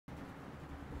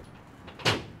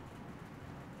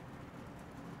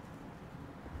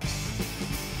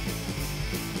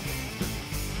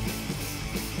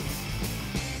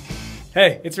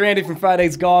Hey, it's Randy from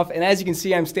Friday's Golf, and as you can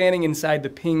see, I'm standing inside the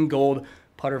Ping Gold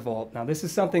putter vault. Now, this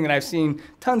is something that I've seen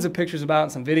tons of pictures about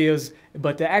and some videos,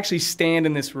 but to actually stand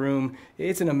in this room,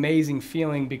 it's an amazing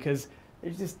feeling because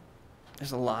there's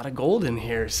a lot of gold in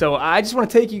here. So I just want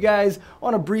to take you guys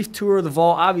on a brief tour of the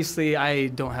vault. Obviously, I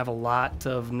don't have a lot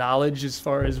of knowledge as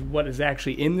far as what is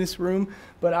actually in this room,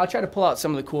 but I'll try to pull out some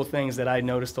of the cool things that I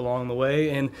noticed along the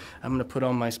way. And I'm going to put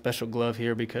on my special glove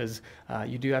here because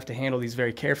you do have to handle these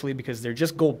very carefully because they're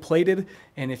just gold plated.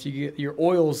 And if you get your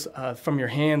oils from your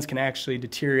hands can actually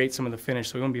deteriorate some of the finish.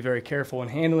 So we want to be very careful in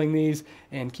handling these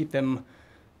and keep them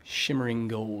shimmering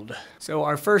gold. So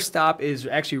our first stop is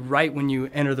actually right when you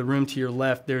enter the room to your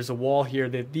left. There's a wall here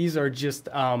that these are just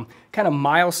kind of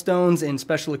milestones and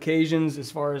special occasions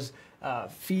as far as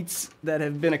feats that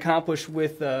have been accomplished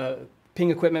with ping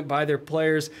equipment by their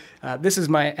players. This is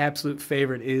my absolute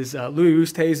favorite, is Louis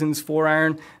Oosthuizen's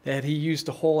 4-iron that he used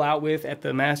to hole out with at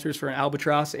the Masters for an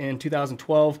Albatross in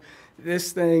 2012.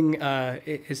 This thing,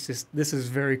 this is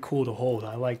very cool to hold.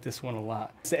 I like this one a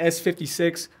lot. It's the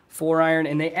S56 4-iron,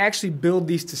 and they actually build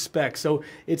these to spec. So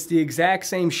it's the exact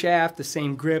same shaft, the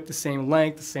same grip, the same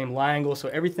length, the same lie angle. So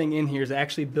everything in here is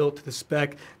actually built to the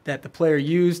spec that the player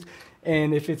used.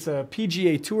 And if it's a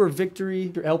PGA Tour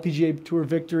victory, or LPGA Tour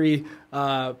victory,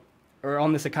 or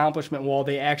on this accomplishment wall,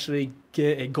 they actually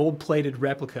get a gold-plated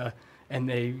replica, and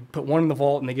they put one in the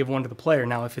vault and they give one to the player.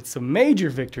 Now, if it's a major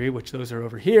victory, which those are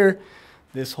over here,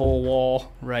 this whole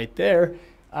wall right there,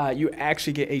 you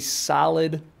actually get a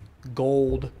solid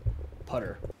gold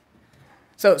putter.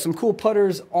 So some cool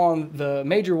putters on the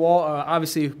major wall.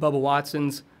 Obviously, Bubba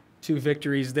Watson's 2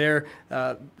 victories there.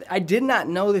 I did not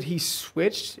know that he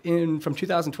switched from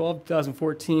 2012 to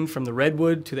 2014 from the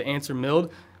Redwood to the Answer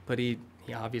Milled, but he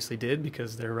obviously did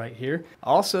because they're right here.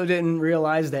 Also didn't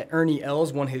realize that Ernie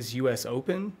Els won his US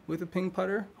Open with a ping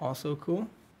putter. Also cool.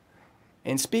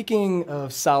 And speaking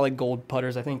of solid gold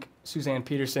putters, I think Suzanne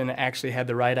Peterson actually had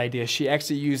the right idea. She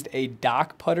actually used a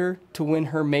dock putter to win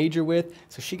her major with,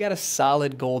 so she got a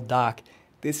solid gold dock.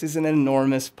 This is an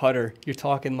enormous putter. You're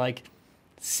talking like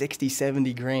 60,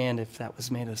 70 grand if that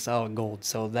was made of solid gold.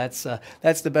 So that's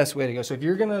the best way to go. So if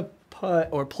you're gonna putt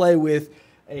or play with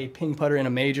a ping putter in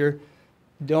a major,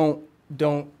 don't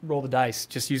roll the dice.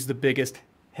 Just use the biggest,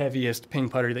 heaviest ping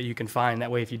putter that you can find. That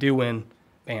way, if you do win,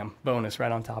 bam, bonus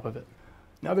right on top of it.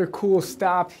 Another cool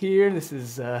stop here. This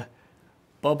is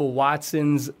Bubba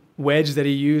Watson's wedge that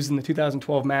he used in the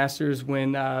 2012 Masters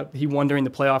when he won during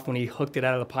the playoff when he hooked it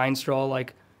out of the pine straw,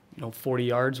 like 40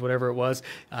 yards, whatever it was.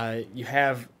 You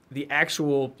have the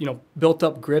actual built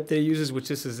up grip that he uses, which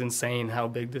this is insane how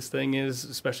big this thing is,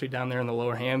 especially down there in the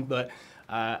lower hand. But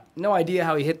no idea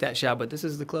how he hit that shot, but this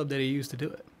is the club that he used to do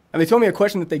it. And they told me a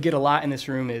question that they get a lot in this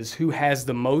room is who has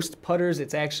the most putters.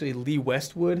 It's actually Lee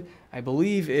Westwood. I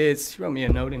believe he wrote me a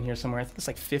note in here somewhere. I think it's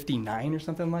like 59 or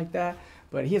something like that.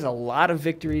 But he has a lot of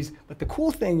victories. But the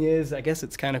cool thing is, I guess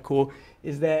it's kind of cool,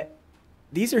 is that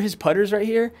these are his putters right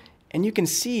here. And you can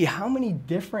see how many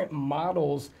different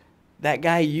models that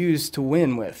guy used to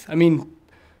win with. I mean,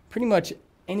 pretty much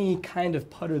any kind of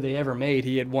putter they ever made,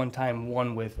 he had one time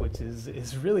won with, which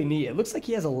is really neat. It looks like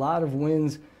he has a lot of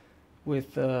wins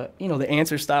with the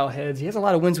Answer style heads. He has a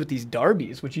lot of wins with these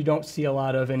derbies, which you don't see a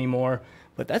lot of anymore,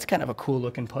 but that's kind of a cool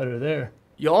looking putter there.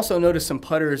 You also notice some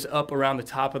putters up around the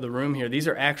top of the room here. These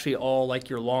are actually all like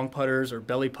your long putters or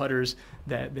belly putters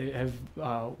that they have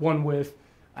won with.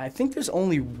 I think there's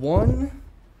only one,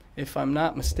 if I'm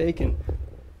not mistaken,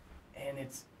 and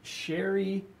it's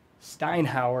Sherry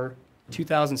Steinhauer,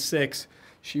 2006.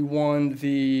 She won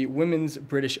the Women's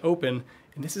British Open,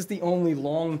 and this is the only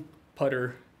long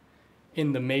putter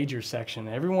in the major section.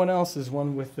 Everyone else is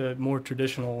one with the more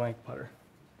traditional length putter.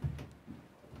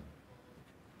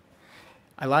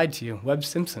 I lied to you. Webb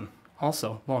Simpson,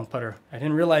 also long putter. I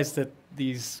didn't realize that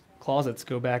these closets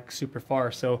go back super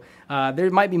far. So there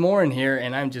might be more in here,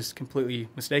 and I'm just completely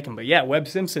mistaken. But yeah, Webb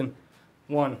Simpson,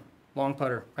 one long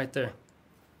putter right there.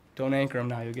 Don't anchor him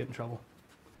now, you'll get in trouble.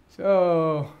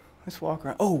 So let's walk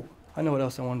around. Oh, I know what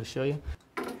else I wanted to show you.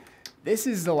 This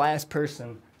is the last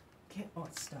person. Oh,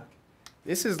 it's stuck.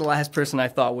 This is the last person I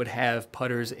thought would have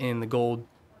putters in the gold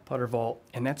putter vault,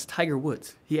 and that's Tiger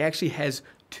Woods. He actually has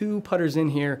 2 putters in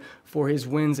here for his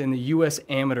wins in the U.S.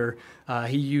 Amateur.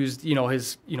 He used,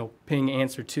 his, Ping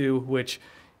Answer 2, which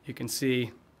you can see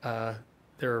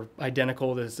they're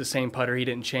identical. It's the same putter. He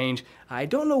didn't change. I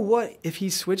don't know if he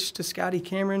switched to Scotty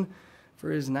Cameron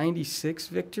for his 96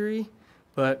 victory,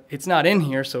 but it's not in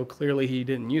here, so clearly he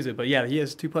didn't use it. But yeah, he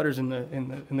has 2 putters in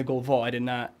the gold vault. I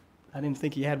didn't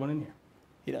think he had one in here.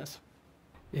 He does.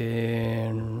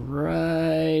 And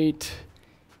right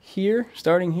here,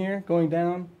 starting here, going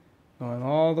down, going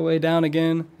all the way down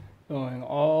again, going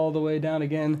all the way down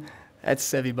again. That's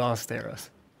Seve Ballesteros.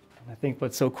 I think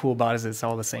what's so cool about it is it's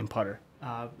all the same putter.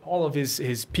 All of his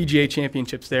PGA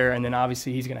championships there, and then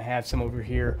obviously he's going to have some over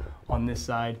here on this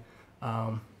side.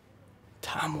 Tom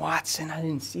Watson, I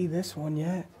didn't see this one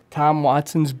yet. Tom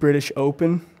Watson's British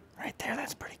Open. Right there,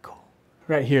 that's pretty cool.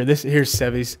 Right here, here's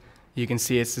Seve's. You can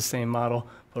see it's the same model,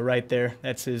 but right there,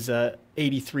 that's his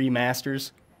 83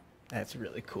 Masters. That's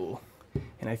really cool.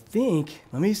 And I think,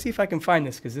 let me see if I can find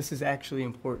this, because this is actually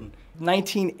important.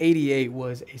 1988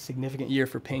 was a significant year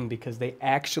for Ping because they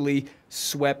actually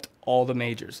swept all the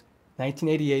majors.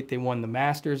 1988, they won the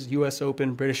Masters, US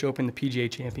Open, British Open, the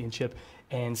PGA Championship,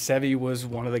 and Seve was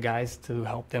one of the guys to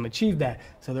help them achieve that.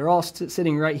 So they're all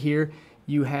sitting right here.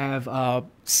 You have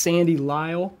Sandy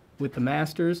Lyle with the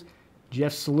Masters,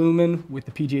 Jeff Sluman with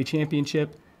the PGA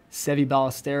Championship, Seve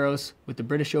Ballesteros with the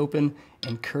British Open,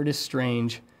 and Curtis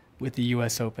Strange with the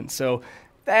US Open. So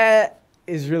that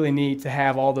is really neat to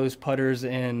have all those putters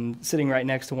and sitting right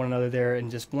next to one another there in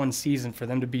just one season for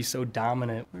them to be so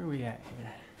dominant. Where are we at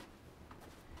here?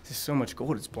 There's so much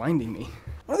gold, it's blinding me.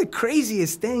 One of the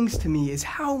craziest things to me is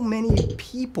how many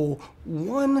people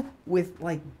won with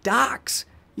like docks.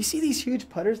 You see these huge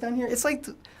putters down here? It's like,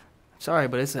 sorry,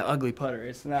 but it's an ugly putter.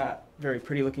 It's not very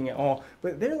pretty looking at all,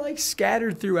 but they're like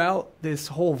scattered throughout this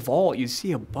whole vault. You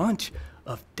see a bunch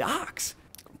of docks.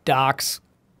 Docks,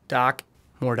 dock,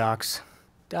 more docks,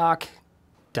 dock,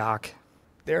 dock.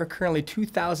 There are currently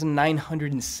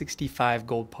 2,965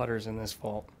 gold putters in this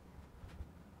vault.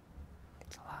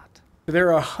 That's a lot. There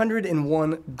are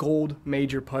 101 gold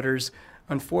major putters.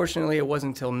 Unfortunately, it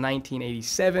wasn't until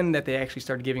 1987 that they actually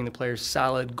started giving the players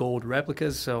solid gold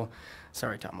replicas, so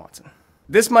sorry, Tom Watson.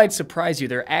 This might surprise you.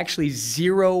 There are actually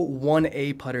 0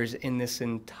 1A putters in this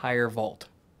entire vault.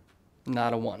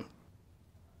 Not a one.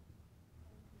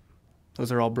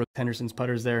 Those are all Brooke Henderson's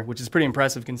putters there, which is pretty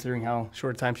impressive considering how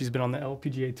short a time she's been on the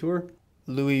LPGA Tour.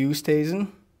 Louis Oosthuizen,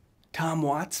 Tom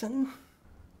Watson,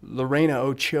 Lorena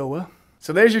Ochoa.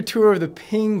 So there's your tour of the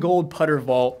Ping Gold Putter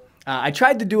Vault. I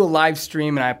tried to do a live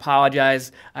stream, and I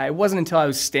apologize. It wasn't until I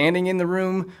was standing in the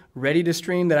room ready to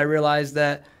stream that I realized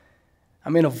that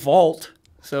I'm in a vault,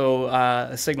 so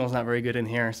the signal's not very good in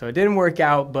here. So it didn't work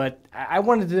out, but I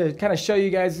wanted to kind of show you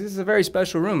guys this is a very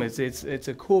special room. It's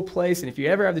a cool place, and if you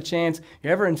ever have the chance,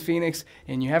 you're ever in Phoenix,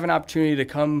 and you have an opportunity to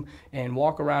come and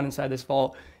walk around inside this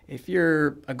vault, if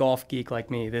you're a golf geek like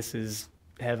me, this is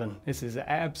heaven. This is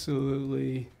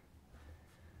absolutely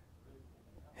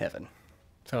heaven.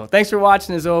 So thanks for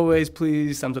watching. As always,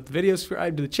 please thumbs up the video,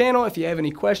 subscribe to the channel. If you have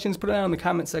any questions, put it down in the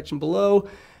comment section below.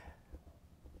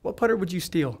 What putter would you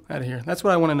steal out of here? That's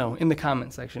what I want to know in the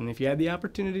comment section. If you had the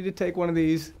opportunity to take one of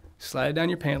these, slide it down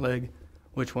your pant leg,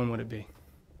 which one would it be?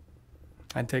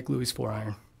 I'd take Louis'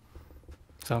 4-iron.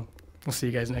 So we'll see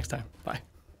you guys next time. Bye.